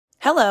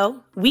Hello,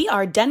 we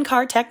are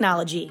Dencar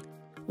Technology.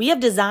 We have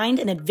designed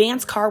an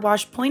advanced car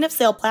wash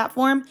point-of-sale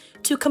platform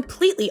to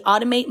completely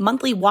automate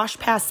monthly wash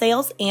pass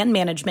sales and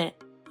management.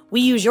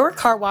 We use your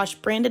car wash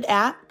branded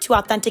app to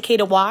authenticate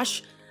a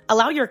wash,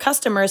 allow your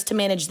customers to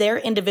manage their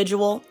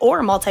individual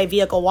or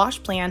multi-vehicle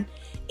wash plan,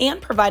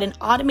 and provide an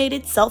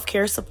automated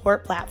self-care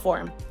support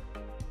platform.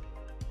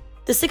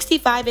 The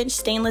 65-inch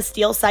stainless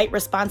steel site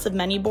responsive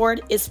menu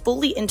board is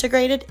fully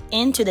integrated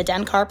into the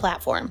Dencar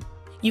platform.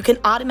 You can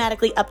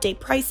automatically update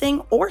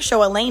pricing or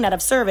show a lane out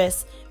of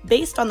service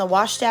based on the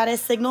wash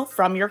status signal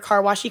from your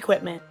car wash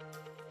equipment.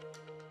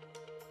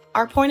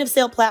 Our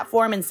point-of-sale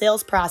platform and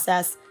sales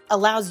process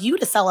allows you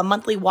to sell a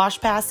monthly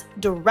wash pass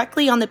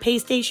directly on the pay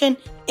station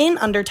in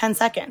under 10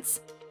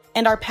 seconds.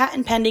 And our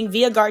patent-pending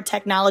ViaGuard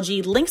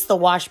technology links the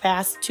wash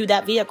pass to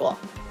that vehicle.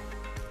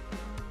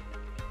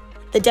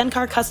 The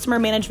Dencar Customer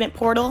Management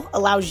Portal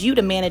allows you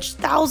to manage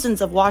thousands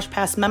of wash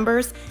pass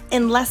members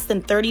in less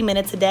than 30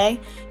 minutes a day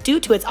due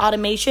to its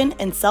automation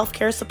and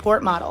self-care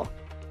support model.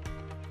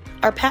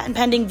 Our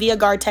patent-pending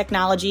ViaGuard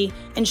technology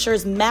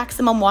ensures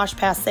maximum wash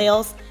pass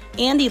sales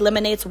and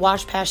eliminates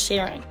wash pass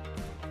sharing.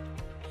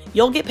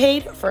 You'll get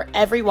paid for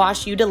every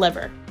wash you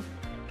deliver.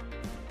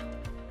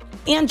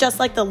 And just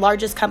like the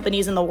largest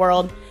companies in the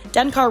world,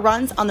 Dencar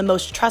runs on the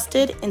most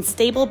trusted and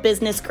stable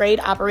business-grade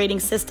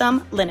operating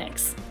system,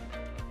 Linux.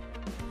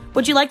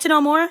 Would you like to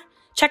know more?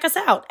 Check us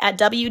out at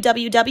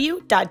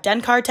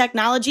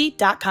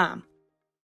www.dencartechnology.com.